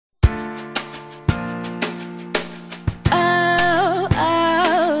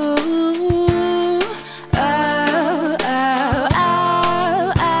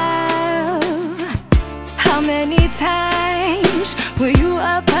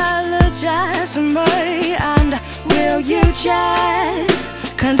apologize to me? And will you just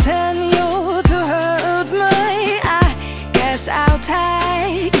continue to hurt me? I guess I'll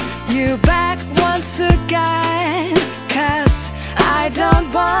take you back once again, 'cause I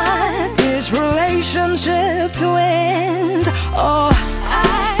don't want this relationship to end. Oh,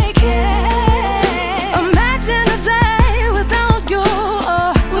 I can't imagine a day without you,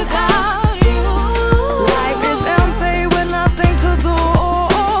 oh, without you. Life is empty with nothing to do.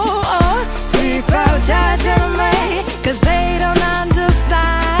 Oh, people judging me 'cause they don't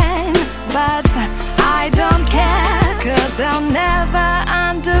understand, but I don't care 'cause they'll never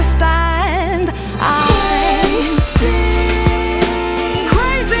understand. I'm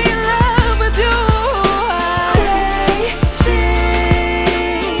crazy in love with you.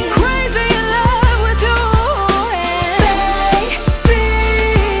 Crazy in love with you. Baby,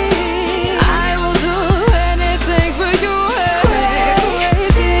 I will do anything for you.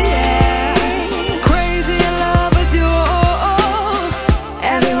 Crazy in love with you.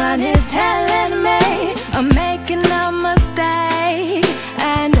 Everyone is telling me I'm making a mistake,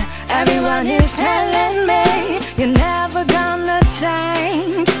 and everyone is telling me you're never gonna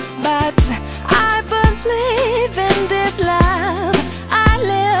change. But I believe in this love, I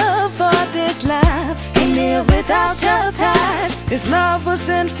live for this love. Ain't live without your touch. This love was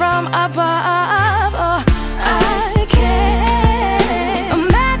sent from above. Oh, I can't